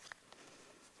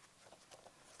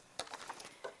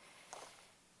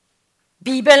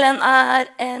Bibelen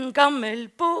er en gammel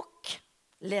bok.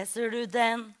 Leser du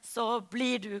den, så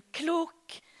blir du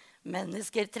klok.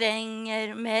 Mennesker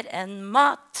trenger mer enn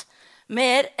mat.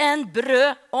 Mer enn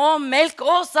brød og melk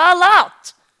og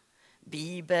salat.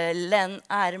 Bibelen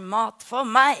er mat for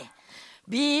meg.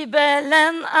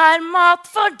 Bibelen er mat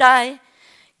for deg.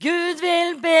 Gud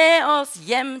vil be oss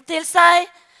hjem til seg.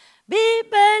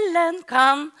 Bibelen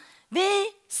kan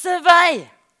vise vei.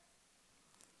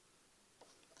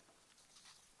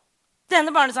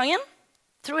 Denne barnesangen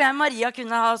tror jeg Maria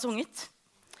kunne ha sunget.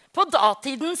 På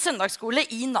datidens søndagsskole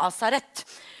i Nazaret.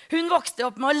 Hun vokste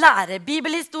opp med å lære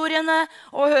bibelhistoriene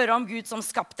og høre om Gud som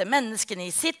skapte menneskene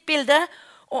i sitt bilde,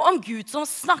 og om Gud som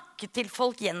snakket til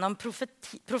folk gjennom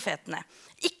profetene.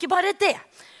 Ikke bare det.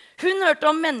 Hun hørte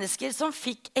om mennesker som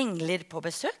fikk engler på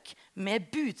besøk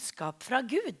med budskap fra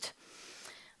Gud.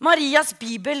 Marias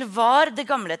bibel var Det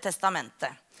gamle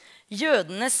testamentet,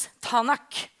 jødenes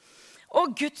Tanak,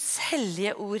 og Guds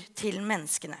hellige ord til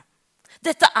menneskene.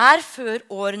 Dette er før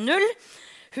år 0.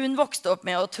 Hun vokste opp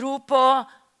med å tro på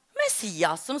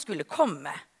Messias som skulle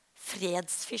komme,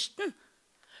 fredsfyrsten.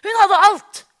 Hun hadde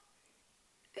alt,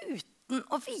 uten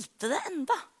å vite det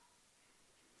enda.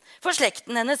 For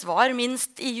slekten hennes var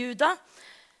minst i Juda.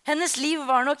 Hennes liv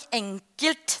var nok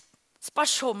enkelt,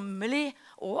 sparsommelig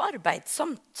og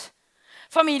arbeidsomt.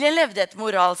 Familien levde et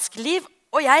moralsk liv,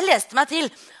 og jeg leste meg til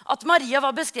at Maria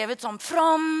var beskrevet som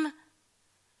from,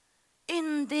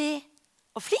 yndig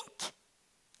og flink.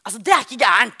 Altså, det er ikke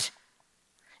gærent.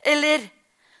 Eller,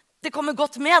 det kommer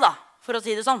godt med da, for å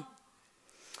si det sånn.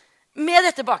 Med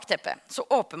dette bakteppet så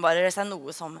åpenbarer det seg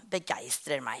noe som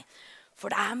begeistrer meg.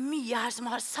 For det er mye her som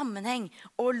har sammenheng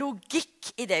og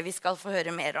logikk i det vi skal få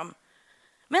høre mer om.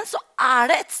 Men så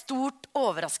er det et stort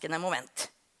overraskende moment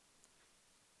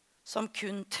som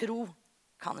kun tro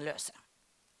kan løse.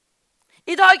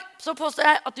 I dag så påstår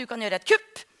jeg at du kan gjøre et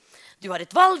kupp. Du har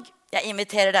et valg. Jeg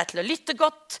inviterer deg til å lytte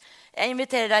godt. Jeg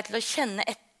inviterer deg til å kjenne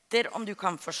etter om du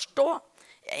kan forstå.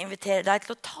 Jeg inviterer deg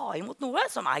til å ta imot noe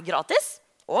som er gratis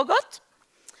og godt.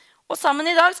 Og sammen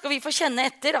i dag skal vi få kjenne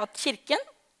etter at kirken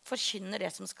forkynner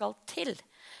det som skal til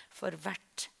for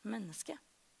hvert menneske.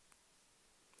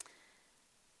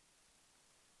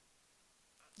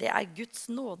 Det er Guds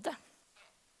nåde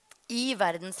i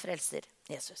verdens frelser,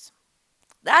 Jesus.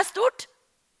 Det er stort,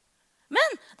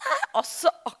 men det er også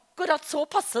akkurat så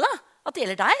passe da, at det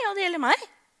gjelder deg og det gjelder meg.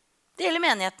 Det gjelder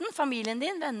menigheten, familien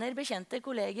din, venner, bekjente,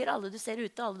 kolleger, alle du ser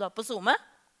ute, alle du har på Zoom.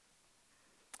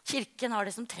 Kirken har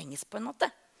det som trenges på en måte.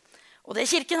 Og det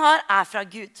kirken har er fra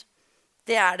Gud.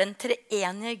 Det er den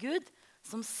treenige Gud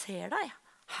som ser deg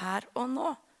her og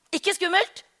nå. Ikke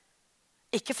skummelt,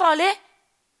 ikke farlig,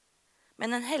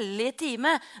 men en hellig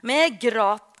time med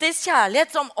gratis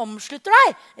kjærlighet som omslutter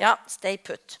deg. Ja, stay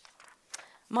put.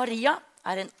 Maria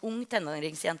er en ung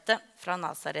tenåringsjente fra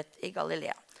Nazaret i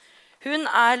Galilea. Hun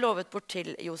er lovet bort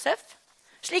til Josef,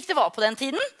 slik det var på den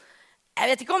tiden.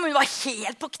 Jeg vet ikke om hun var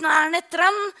helt på knærne etter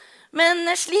ham, men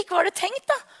slik var det tenkt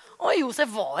da. Og Josef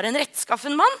var en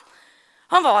rettskaffen mann.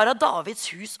 Han var av Davids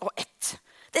hus og ett.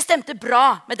 Det stemte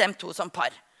bra med dem to som par.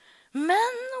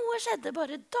 Men noe skjedde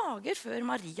bare dager før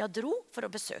Maria dro for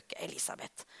å besøke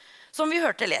Elisabeth, som vi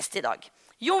hørte lest i dag.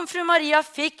 Jomfru Maria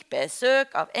fikk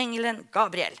besøk av engelen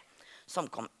Gabriel,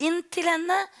 som kom inn til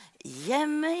henne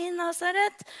hjemme i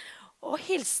Nazaret. Og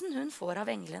hilsen hun får av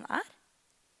engelen er: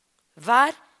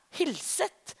 Vær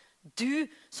hilset, du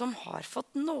som har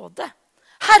fått nåde.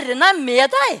 Herren er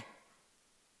med deg!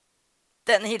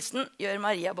 Denne hilsen gjør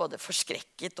Maria både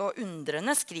forskrekket og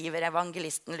undrende, skriver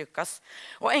evangelisten Lukas.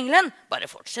 Og engelen bare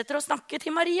fortsetter å snakke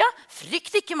til Maria.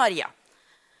 Frykt ikke, Maria,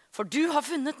 for du har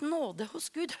funnet nåde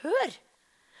hos Gud. Hør,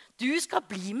 du skal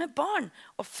bli med barn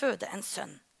og føde en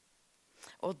sønn.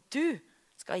 Og du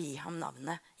skal gi ham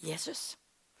navnet Jesus.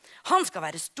 Han skal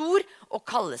være stor og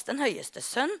kalles den høyeste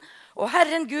sønn, og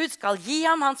Herren Gud skal gi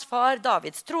ham hans far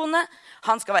Davids trone.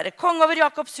 Han skal være kong over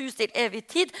Jakobs hus til evig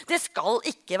tid. Det skal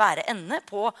ikke være ende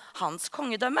på hans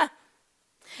kongedømme.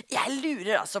 Jeg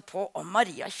lurer altså på om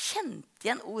Maria kjente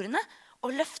igjen ordene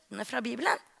og løftene fra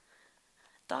Bibelen.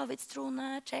 Davids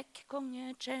trone, check,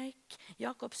 konge, check,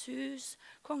 Jakobs hus,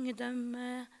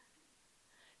 kongedømme.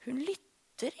 Hun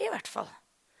lytter i hvert fall.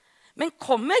 Men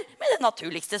kommer med det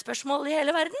naturligste spørsmålet i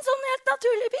hele verden, sånn helt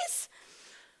naturligvis.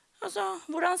 Altså,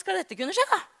 hvordan skal dette kunne skje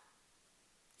da?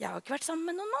 Jeg har ikke vært sammen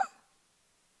med noen mann.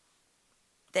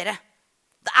 Dere,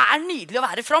 det er nydelig å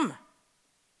være from.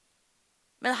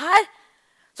 Men her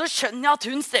så skjønner jeg at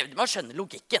hun strevde med å skjønne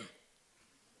logikken.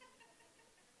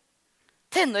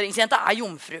 Tenåringsjenta er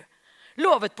jomfru.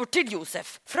 Lovet bort til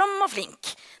Josef, from og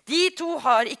flink. De to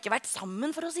har ikke vært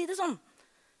sammen, for å si det sånn.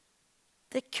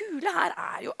 Det kule her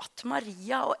jo at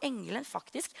Maria og engelen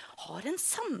faktisk har en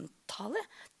samtale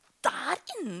der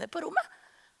inne på rommet.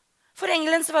 For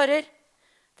engelen svarer,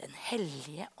 Den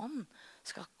hellige ånd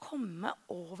skal komme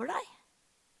over deg.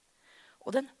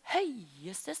 Og den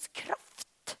høyestes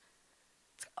kraft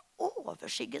skal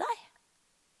overskygge deg.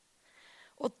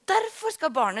 Og derfor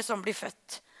skal barnet som blir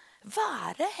født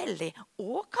være hellig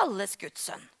og kalles Guds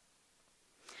sønn.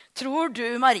 Tror du,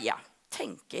 Maria,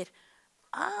 tenker,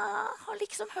 har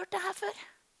liksom hørt det her før?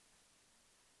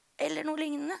 Eller noe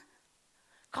lignende?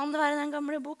 Kan det være den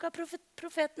gamle boka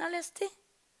profeten har lest i?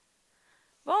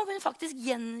 Hva om hun faktisk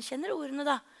gjenkjenner ordene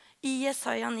da, i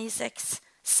Jesaja 9,6?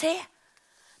 Se,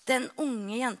 den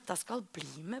unge jenta skal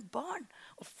bli med barn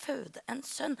og føde en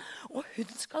sønn, og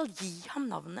hun skal gi ham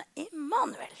navnet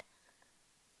Immanuel.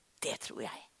 Det tror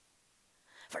jeg.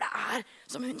 For det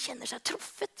som hun kjenner seg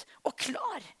truffet og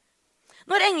klar.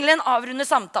 Når engelen avrunder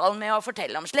samtalen med å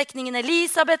fortelle om slektningen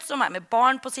Elisabeth, som med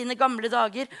barn på sine gamle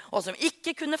dager, og som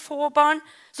ikke kunne få barn,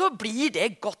 så blir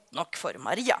det godt nok for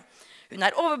Maria. Hun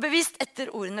overbevist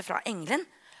etter ordene fra engelen,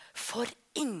 for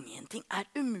ingenting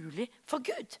umulig for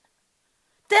Gud.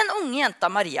 Den unge jenta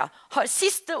Maria har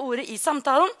siste ordet i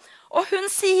samtalen, og hun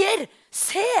sier,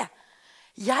 se,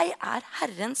 jeg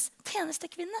Herrens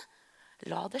tjenestekvinne.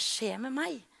 La det skje med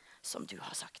meg, som du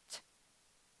har sagt.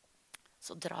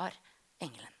 Så drar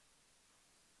engelen.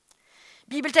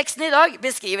 Bibelteksten i dag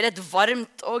beskriver et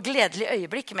varmt og gledelig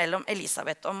øyeblikk mellom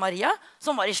Elisabeth og Maria,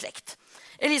 som var i slekt.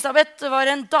 Elisabeth var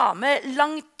en dame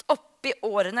langt opp i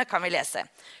årene, kan vi lese.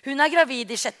 Hun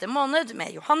gravid i 6. måned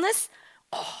med Johannes.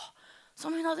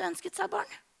 Som hun hadde ønsket seg barn.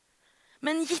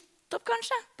 Men gitt opp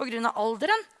kanskje, på grunn av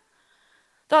alderen.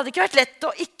 Det hadde ikke vært lett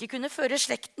å ikke kunne føre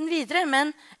slekten videre, men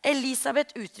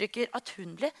Elisabeth uttrykker at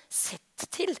hun ble sett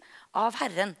til av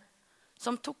Herren,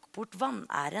 som tok bort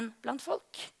vanæren blant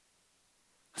folk.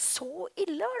 Så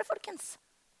ille var det, folkens.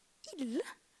 Ille.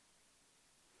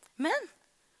 Men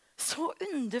så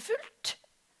underfullt.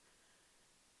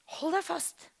 Hold deg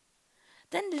fast.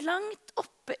 Den langt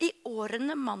oppe i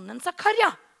årene mannen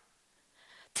Zakaria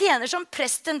tjener som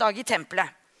prest en dag i tempelet.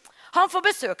 Han får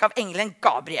besøk av engelen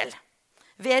Gabriel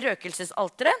ved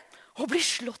røkelsesalteret og blir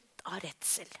slått av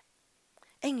redsel.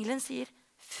 Engelen sier,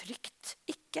 frykt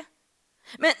ikke.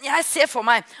 Men jeg ser for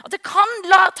meg at det kan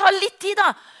ta litt tid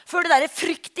da, før det der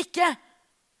frykt ikke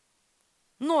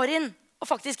når inn og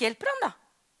faktisk hjelper han da.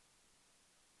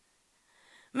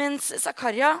 Mens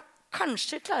Zakaria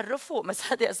kanskje klarer å få med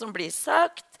seg det som blir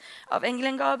sagt av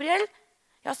engelen Gabriel,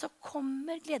 ja, så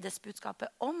kommer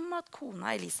gledesbudskapet om at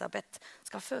kona Elisabeth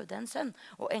skal føde en sønn,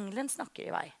 og engelen snakker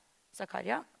i vei.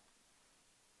 Zakaria,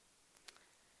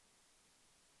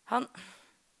 han,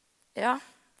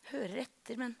 hører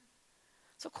etter, men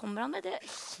så kommer han med det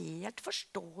helt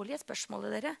forståelige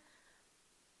spørsmålet dere.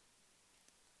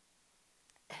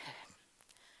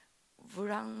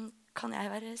 Hvordan kan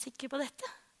jeg være sikker på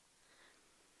dette?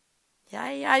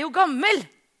 Jeg jo gammel,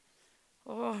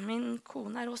 og min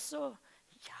kone også,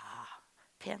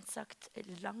 pent sagt,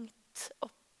 langt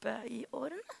oppe i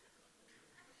årene.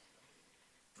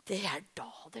 Det da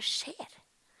det skjer.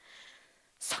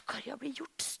 Zakaria blir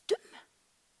gjort stum.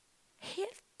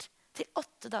 Helt til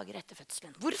 8 dager etter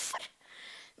fødselen. Hvorfor?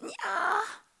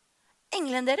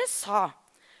 Engelen deres sa,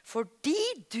 fordi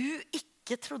du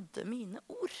ikke trodde mine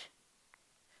ord.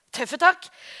 Tøffe takk.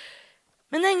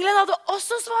 Men engelen hadde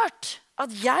også svart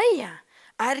at jeg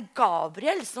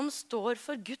Gabriel som står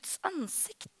for Guds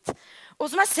ansikt, og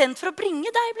som sendt for å bringe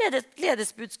deg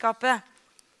gledesbudskapet.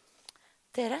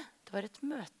 Dere, det var et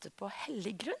møte på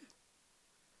hellig grunn.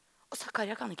 Og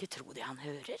Zakaria kan ikke tro det han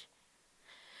hører.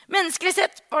 Menneskelig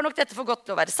sett var nok dette for godt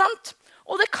til å være sant,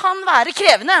 og det kan være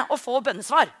krevende å få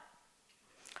bønnesvar.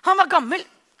 Han var gammel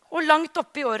og langt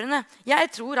oppe i årene. Jeg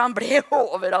tror han ble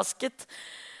overrasket.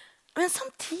 Men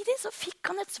samtidig så fikk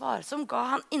han et svar som ga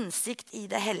han innsikt i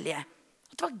det hellige.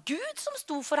 Det var Gud som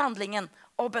sto for handlingen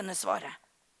og bønnesvaret.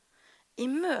 I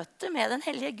møte med den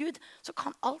hellige Gud så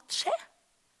kan alt skje.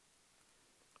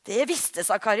 Det visste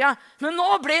Zakaria, men nå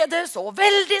ble det så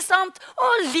veldig sant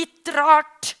og litt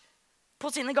rart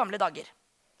på sine gamle dager.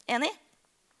 Enig?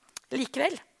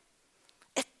 Likevel,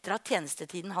 etter at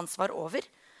tjenestetiden hans var over,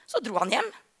 så dro han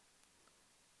hjem.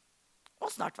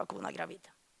 Og snart var kona gravid.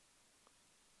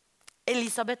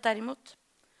 Elisabeth derimot,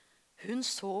 hun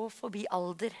så forbi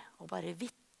alder og bare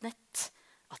vittnet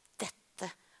at dette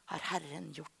har Herren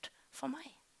gjort for meg.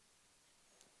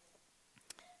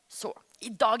 Så, i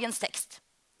dagens tekst,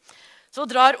 så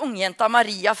drar ungjenta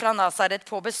Maria fra Nazaret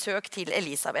på besøk til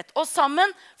Elisabeth. Og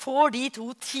sammen får de to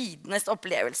tidenes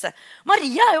opplevelse.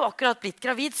 Maria jo akkurat blitt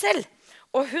gravid selv.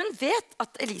 Og hun vet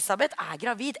at Elisabeth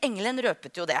gravid. Engelen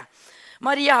røpet jo det.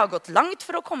 Maria har gått langt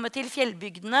for å komme til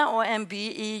fjellbygdene og en by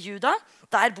i Juda.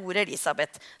 Der bor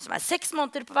Elisabeth, som 6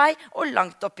 måneder på vei og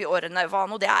langt opp i årene. Hva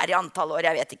nå det i antall år,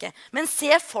 jeg vet ikke. Men se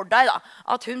for deg da,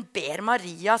 at hun ber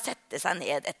Maria sette seg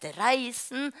ned etter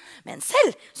reisen. Men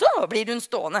selv så blir hun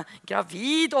stående,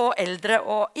 gravid og eldre.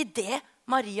 Og i det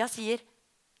Maria sier,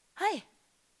 hei,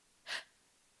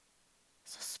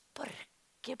 så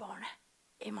sparker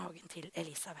barnet i magen til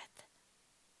Elisabeth.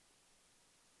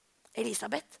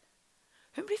 Elisabeth,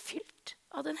 hun blir fylt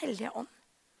av den hellige ånd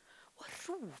og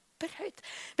roper høyt.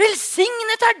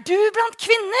 Velsignet du blant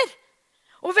kvinner,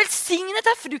 og velsignet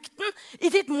frukten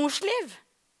i ditt mors liv.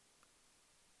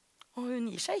 Og hun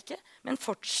gir seg ikke, men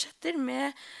fortsetter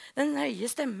med den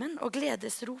høye stemmen og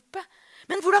gledesropet.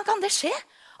 Men hvordan kan det skje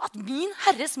at min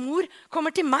Herres mor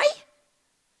kommer til meg?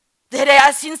 Dere,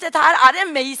 jeg synes dette her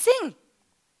amazing.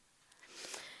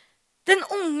 Den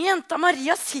unge jenta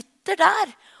Maria sitter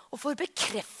der og får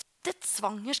bekreftet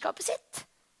svangerskapet sitt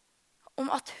om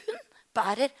at hun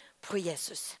bærer på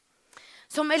Jesus,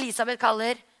 som Elisabeth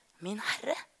kaller min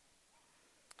Herre.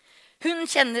 Hun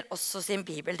kjenner også sin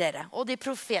bibel, dere, og de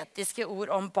profetiske ord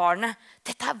om barnet.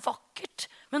 Dette vakkert,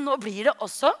 men nå blir det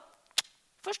også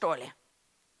forståelig.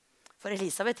 For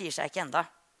Elisabeth gir seg ikke enda.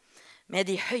 Med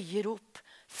de høye rop,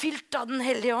 fylt av den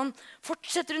hellige ånd,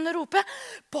 fortsetter hun å rope.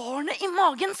 Barnet i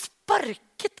magen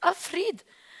sparket av fryd,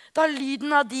 da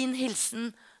lyden av din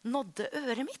hilsen nådde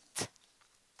øret mitt.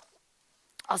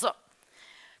 Altså,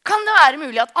 kan det være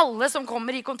mulig at alle som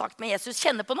kommer i kontakt med Jesus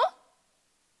kjenner på noe?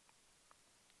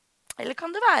 Eller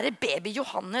kan det være baby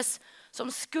Johannes som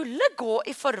skulle gå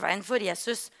i forveien for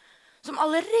Jesus, som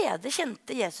allerede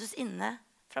kjente Jesus inne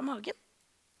fra magen?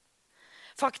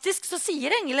 Faktisk så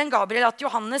sier engelen Gabriel at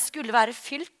Johannes skulle være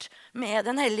fylt med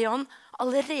den hellige ånd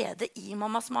allerede i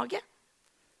mammas mage.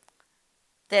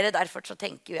 Derfor så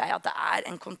tenker jeg at det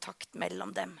en kontakt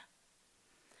mellom dem.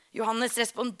 Johannes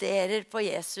responderer på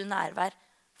Jesu nærvær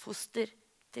foster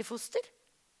til foster.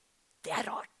 Det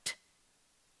rart.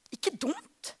 Ikke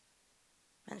dumt,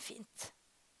 men fint.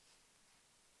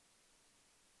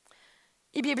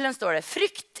 I Bibelen står det,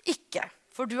 frykt ikke,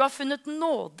 for du har funnet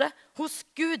nåde hos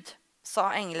Gud,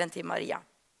 sa engelen til Maria.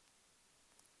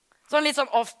 Sånn litt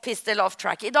sånn off-pistel,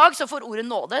 off-track. I dag så får ordet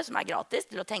nåde, som gratis,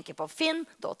 til å tenke på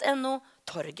finn.no,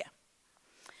 torget.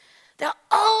 Det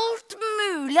alt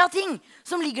mulig av ting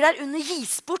som ligger der under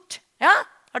gis bort. Ja,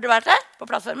 har du vært der på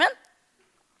plattformen?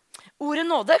 Ordet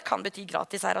nåde kan bety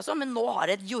gratis her også, men nå har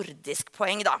det et jordisk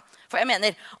poeng da. For jeg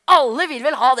mener, alle vil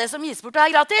vel ha det som gis bort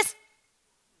og gratis?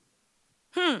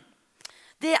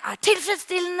 Det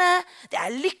tilfredsstillende, det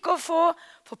lykke å få,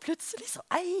 for plutselig så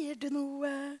eier du noe.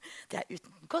 Det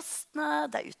uten kostnad,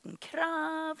 det uten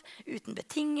krav, uten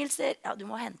betingelser. Ja, du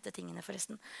må hente tingene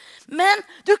forresten. Men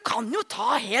du kan jo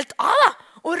ta helt av da,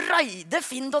 og raide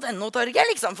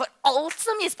finn.no-torget liksom, for alt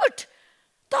som gis bort.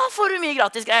 Da får du mye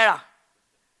gratis greier da.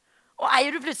 Og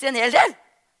eier du plutselig en hel del.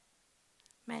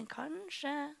 Men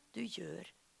kanskje du gjør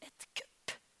et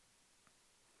kupp.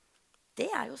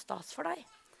 Det jo stas for deg.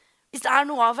 Hvis det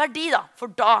noe av verdi da, for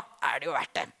da det jo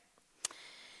verdt det.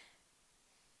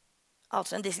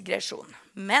 Altså en digresjon.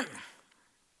 Men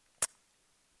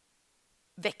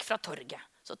vekk fra torget,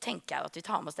 så tenker jeg at vi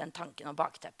tar med oss den tanken og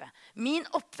bakteppet. Min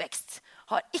oppvekst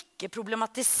har ikke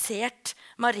problematisert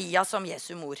Maria som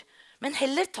Jesu mor, men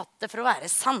heller tatt det for å være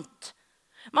sant.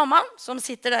 Mamma, som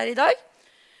sitter der i dag,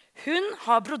 hun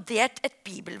har brodert et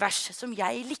bibelvers som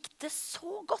jeg likte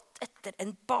så godt etter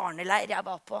en barneleir jeg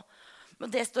var på. Og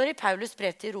det står i Paulus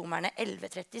brev til Romerne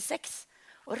 11:36,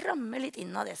 og rammer litt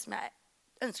inn av det som jeg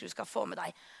ønsker du skal få med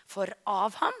deg. For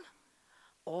av ham,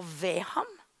 og ved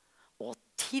ham, og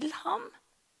til ham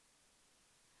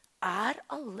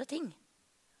alle ting.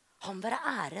 Han være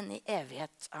æren i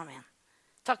evighet. Amen.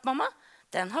 Takk, mamma.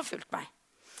 Den har fulgt meg.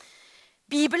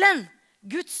 Bibelen,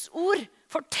 Guds ord,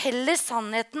 forteller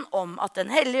sannheten om at den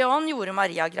hellige ånd gjorde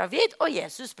Maria gravid, og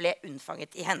Jesus ble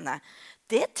unnfanget i henne.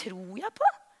 Det tror jeg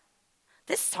på.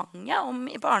 Det sang jeg om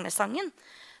i barnesangen.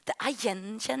 Det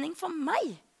gjenkjenning for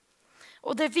meg.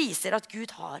 Og det viser at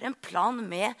Gud har en plan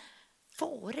med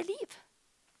våre liv.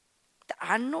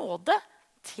 Det nåde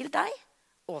til deg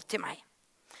og til meg.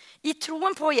 I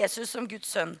troen på Jesus som Guds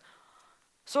sønn,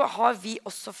 så har vi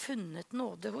også funnet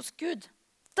nåde hos Gud.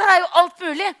 Det jo alt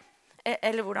mulig.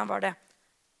 Eller hvordan var det?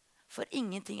 For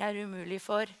ingenting umulig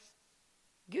for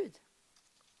Gud.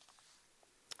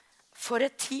 For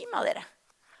et team av dere.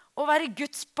 Å være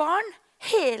Guds barn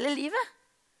hele livet.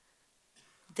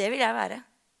 Det vil jeg være.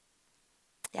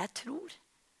 Jeg tror,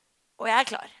 og jeg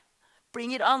klar.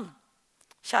 Bring it on,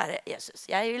 kjære Jesus.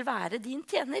 Jeg vil være din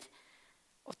tjener,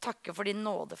 og takke for din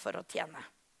nåde for å tjene.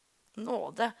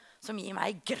 Nåde som gir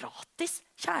meg gratis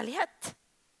kjærlighet.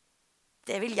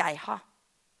 Det vil jeg ha.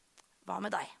 Hva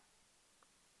med deg?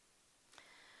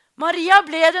 Maria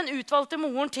ble den utvalgte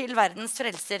moren til verdens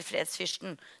frelser,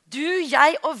 fredsfyrsten. Du,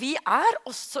 jeg og vi er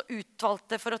også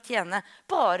utvalgte for å tjene,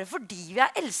 bare fordi vi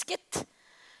er elsket,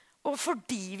 og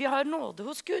fordi vi har nåde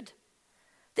hos Gud.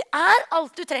 Det er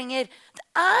alt du trenger. Det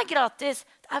er gratis.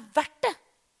 Det er verdt det.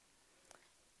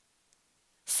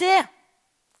 Se,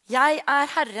 jeg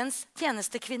er Herrens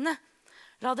tjenestekvinne.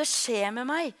 La det skje med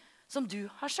meg som du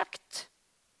har sagt.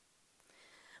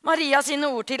 Maria sine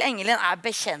ord til engelen er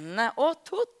bekjennende og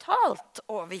totalt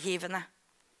overgivende.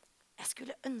 Jeg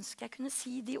skulle ønske jeg kunne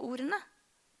si de ordene.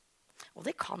 Og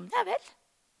det kan jeg vel.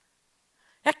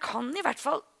 Jeg kan i hvert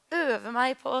fall øve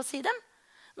meg på å si dem.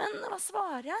 Men hva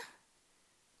svarer jeg?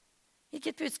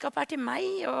 Hvilket budskap er til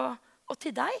meg og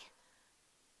til deg?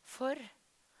 For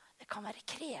det kan være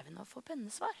krevende å få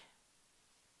bønnesvar.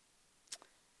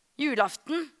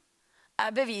 Julaften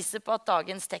er beviset på at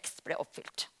dagens tekst ble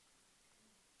oppfylt.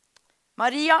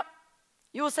 Maria,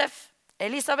 Josef,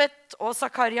 Elisabeth og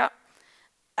Zakaria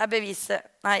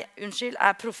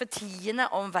er profetiene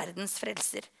om verdens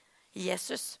frelser,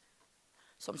 Jesus,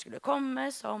 som skulle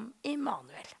komme som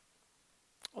Immanuel.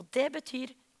 Og det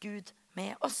betyr Gud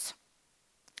med oss.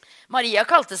 Maria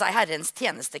kalte seg Herrens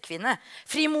tjenestekvinne,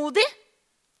 frimodig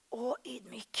og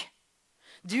ydmyk.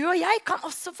 Du og jeg kan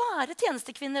også være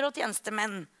tjenestekvinner og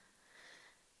tjenestemenn,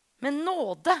 med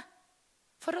nåde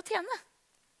for å tjene.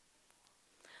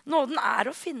 Nåden er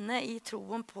å finne i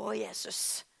troen på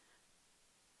Jesus.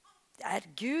 Det er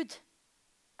Gud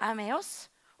er med oss,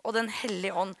 og Den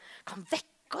hellige ånd kan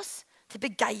vekke oss til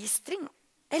begeistring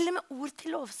eller med ord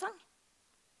til lovsang.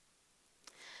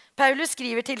 Paulus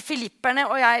skriver til filipperne,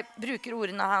 og jeg bruker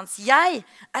ordene hans. Jeg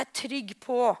er trygg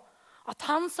på at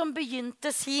han som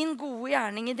begynte sin gode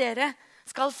gjerning i dere,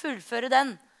 skal fullføre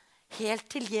den helt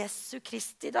til Jesu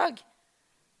Kristi dag.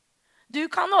 Du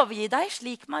kan overgi deg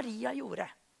slik Maria gjorde.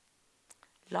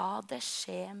 La det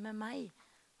skje med meg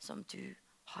som du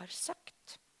har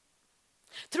sagt.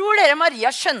 Tror dere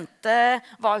Maria skjønte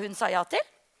hva hun sa ja til?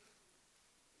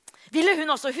 Ville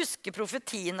hun også huske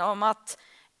profetiene om at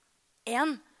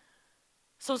en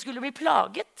som skulle bli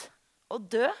plaget og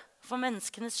dø for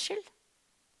menneskenes skyld?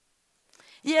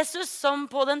 Jesus som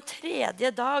på den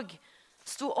 3. dag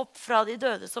sto opp fra de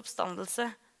dødes oppstandelse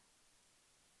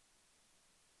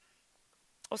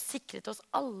og sikret oss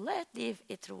alle et liv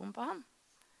i troen på ham.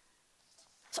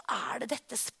 Så er det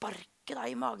dette sparket da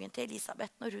i magen til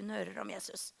Elisabeth når hun hører om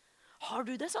Jesus. Har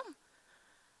du det sånn?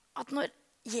 At når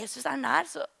Jesus er nær,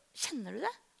 så kjenner du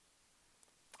det?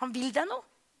 Han vil deg noe.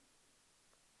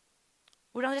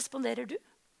 Hvordan responderer du?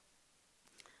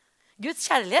 Guds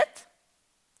kjærlighet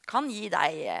kan gi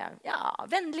deg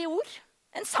vennlige ord,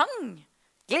 en sang,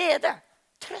 glede,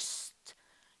 trøst,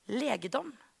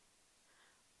 legedom,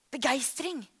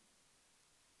 begeistring,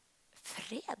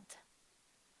 fred.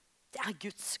 Det er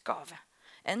Guds gave.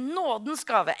 En nådens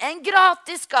gave, en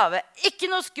gratis gave. Ikke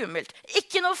noe skummelt,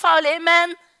 ikke noe farlig,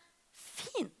 men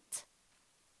fint.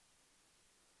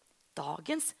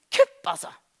 Dagens kupp,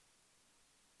 altså.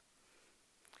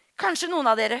 Kanskje noen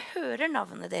av dere hører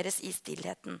navnet deres i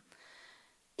stillheten.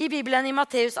 I Bibelen i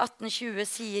Matteus 18,20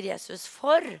 sier Jesus,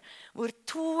 for hvor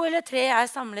 2 eller 3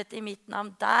 er samlet i mitt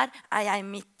navn, der er jeg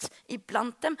midt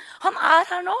iblant dem. Han er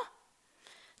her nå.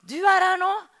 Du er her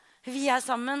nå. Vi er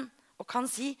sammen og kan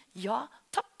si ja,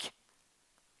 takk.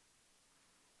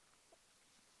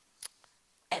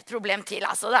 Et problem til,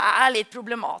 altså. Det er litt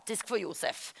problematisk for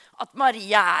Josef at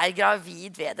Maria er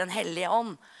gravid ved Den hellige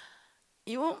ånd.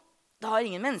 Jo, det har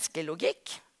ingen menneskelig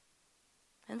logikk.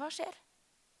 Men hva skjer?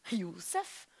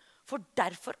 Josef får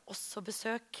derfor også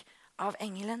besøk av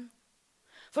engelen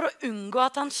for å unngå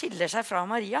at han skiller seg fra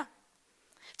Maria.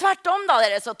 Tvert om da,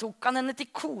 så tok han henne til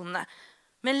kone,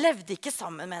 men levde ikke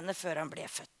sammen med henne før han ble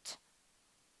født.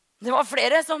 Det var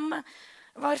flere som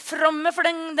var fromme for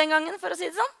den gangen, for å si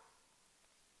det sånn.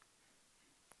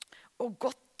 Og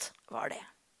godt var det.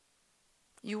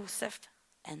 Josef,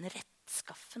 en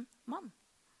rettskaffen mann.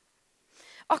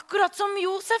 Akkurat som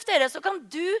Josef, så kan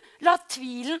du la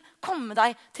tvilen komme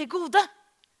deg til gode.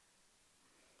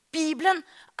 Bibelen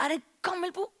er en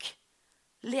gammel bok.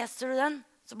 Leser du den,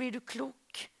 så blir du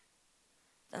klok.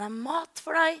 Den er mat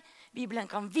for deg. Bibelen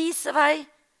kan vise vei.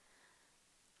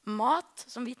 Mat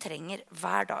som vi trenger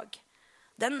hver dag.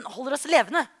 Den holder oss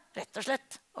levende, rett og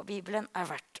slett. Og Bibelen er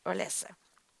verdt å lese.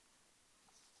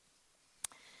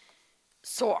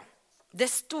 Så,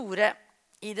 det store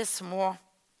i det små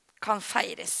kan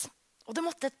feires. Og det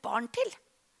måtte et barn til.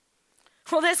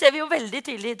 Og det ser vi jo veldig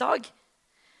tydelig i dag.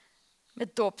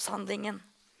 Med dåpshandlingen.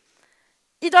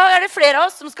 I dag er det flere av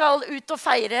oss som skal ut og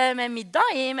feire med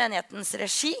middag i menighetens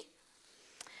regi.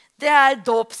 Det er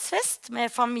dåpsfest med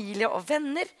familie og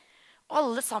venner. Og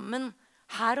alle sammen,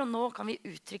 her og nå, kan vi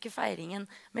uttrykke feiringen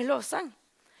med lovsang.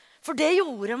 For det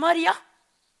gjorde Maria.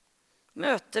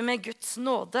 Møtet med Guds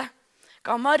nåde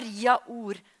ga Maria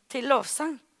ord til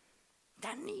lovsang. Det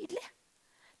er nydelig.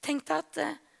 Tenk deg at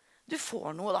du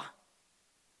får noe da.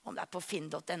 Om det er på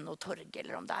finn.no torg,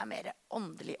 eller om det er mer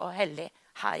åndelig og hellig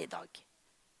her i dag.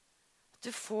 Du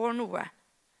får noe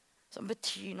som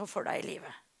betyr noe for deg i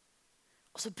livet.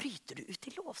 Og så bryter du ut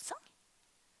i lovsang.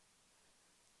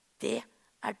 Det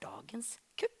er dagens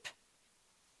kupp.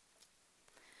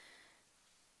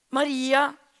 Maria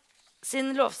sin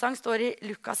lovsang står i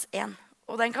Lukas 1.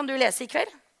 Og den kan du lese i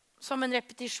kveld. Som en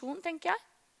repetisjon, tenker jeg.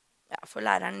 Ja, for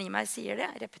læreren i meg sier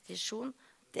det. Repetisjon,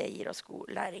 det gir oss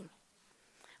god læring.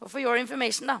 Og for your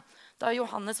information da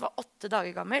Johannes var 8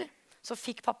 dager gammel, så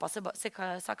fikk pappa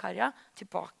Zakaria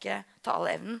tilbake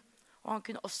taleevnen. Og han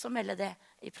kunne også melde det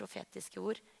i profetiske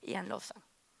ord i en lovsang.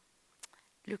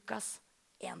 Lukas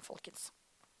 1, folkens.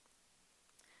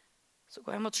 Så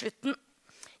går jeg mot slutten.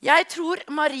 Jeg tror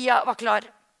Maria var klar.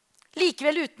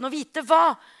 Likevel uten å vite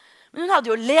hva. Men hun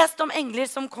hadde jo lest om engler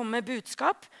som kom med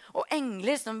budskap, og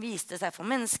engler som viste seg for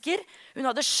mennesker. Hun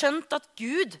hadde skjønt at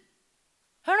Gud,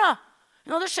 hør nå,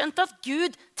 hun hadde skjønt at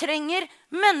Gud trenger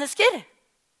mennesker.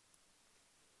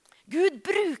 Gud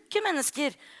bruker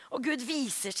mennesker, og Gud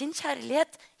viser sin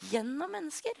kjærlighet gjennom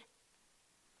mennesker.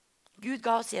 Gud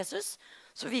ga oss Jesus,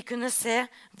 så vi kunne se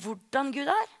hvordan Gud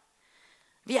er.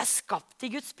 Vi er skapt i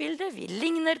Guds bilde, vi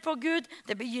ligner på Gud.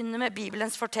 Det begynner med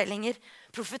Bibelens fortellinger,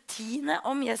 profetiene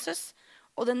om Jesus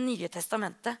og det nye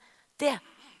testamentet. Det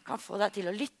kan få deg til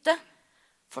å lytte,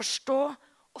 forstå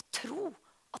og tro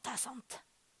at det er sant.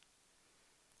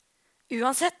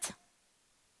 Uansett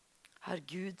har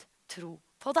Gud tro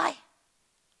på deg.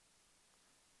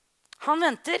 Han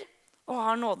venter og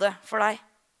har nåde for deg.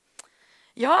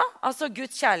 Ja, altså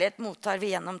Guds kjærlighet mottar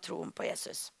vi gjennom troen på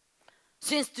Jesus.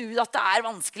 Syns du at det er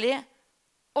vanskelig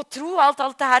å tro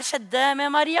alt det her skjedde med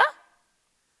Maria?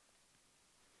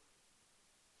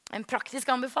 En praktisk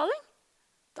anbefaling?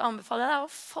 Da anbefaler jeg deg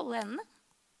å folde hendene.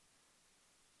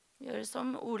 Gjøre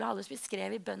som Ole Hallesby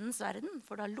skrev i Bønnens verden,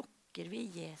 for da lukker vi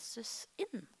Jesus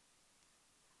inn.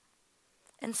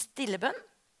 En stillebønn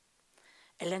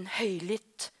eller en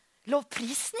høylytt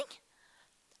lovprisning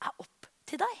er opp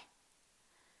til deg.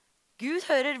 Gud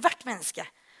hører hvert menneske.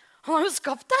 Han har jo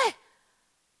skapt deg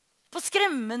på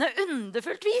skremmende,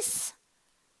 underfullt vis.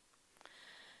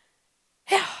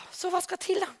 Ja, så hva skal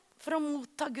til da for å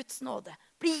motta Guds nåde?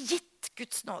 Bli gitt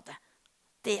Guds nåde.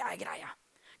 Det er greia.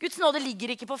 Guds nåde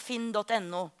ligger ikke på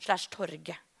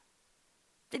finn.no/torget.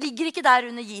 Det ligger ikke der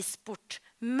under gis bort.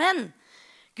 Men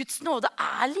Guds nåde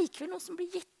er likevel noe som blir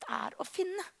gitt, er å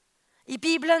finne. I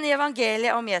Bibelen, i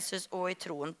evangeliet om Jesus og i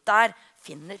troen. Der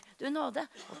finner du nåde,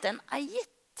 og den er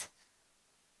gitt.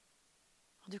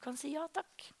 Og du kan si ja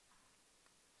takk.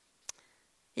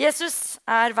 Jesus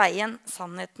er veien,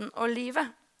 sannheten og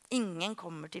livet. Ingen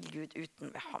kommer til Gud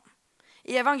uten ved ham.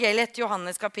 I evangeliet til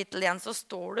Johannes kapittel 1 så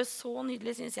står det så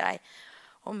nydelig, synes jeg,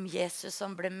 om Jesus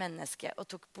som ble menneske og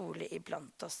tok bolig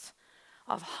iblant oss.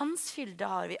 Av hans fylde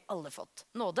har vi alle fått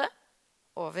nåde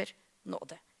over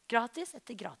nåde. Gratis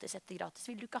etter gratis etter gratis.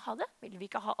 Vil du ikke ha det? Vil vi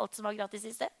ikke ha alt som var gratis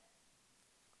i sted?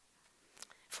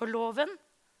 For loven,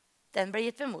 den ble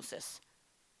gitt ved Moses.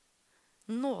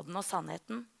 Nåden og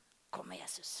sannheten kom med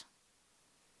Jesus.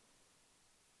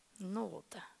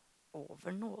 Nåde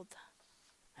over nåde.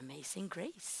 Amazing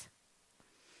grace.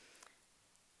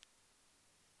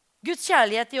 Guds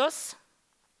kjærlighet i oss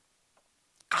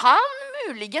kan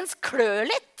muligens klø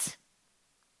litt.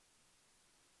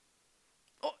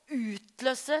 Og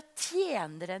utløse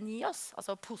tjeneren i oss.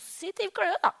 Altså positiv klø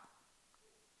da.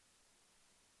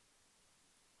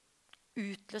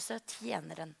 Utløse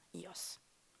tjeneren i oss.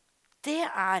 Det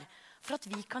er for at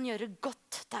vi kan gjøre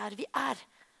godt der vi er.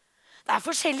 Det er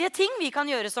forskjellige ting vi kan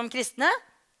gjøre som kristne,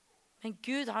 men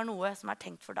Gud har noe som er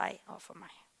tenkt for deg og for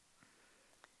meg.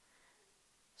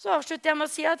 Så avslutter jeg med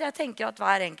å si at jeg tenker at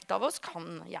hver enkelt av oss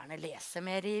kan gjerne lese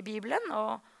mer i Bibelen,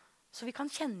 så vi kan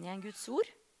kjenne igjen Guds ord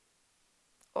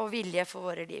og vilje for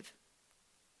våre liv.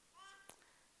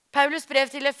 Paulus brev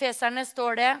til Efeserne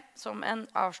står det som en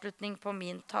avslutning på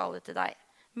min tale til deg.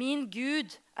 Min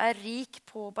Gud er rik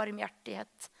på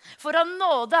barmhjertighet. For av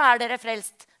nåde er dere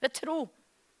frelst ved tro.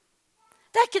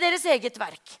 Det er ikke deres eget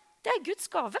verk. Det er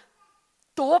Guds gave.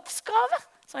 Dåpsgave,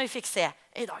 som vi fikk se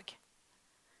i dag.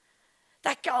 Det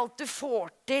er ikke alt du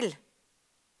får til.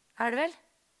 Er det vel?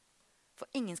 For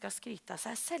ingen skal skryte av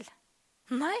seg selv.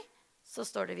 Nei, så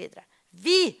står det videre.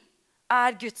 Vi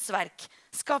er Guds verk,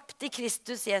 skapt i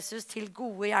Kristus Jesus til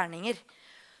gode gjerninger,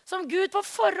 som Gud på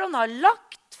forhånd har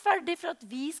lagt ferdig for at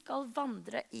vi skal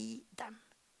vandre i dem.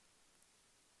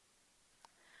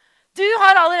 Du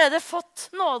har allerede fått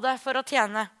nåde for å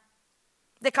tjene.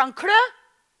 Det kan klø,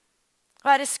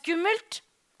 være skummelt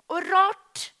og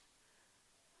rart,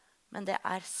 men det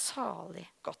er salig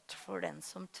godt for den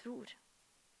som tror.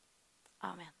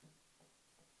 Amen.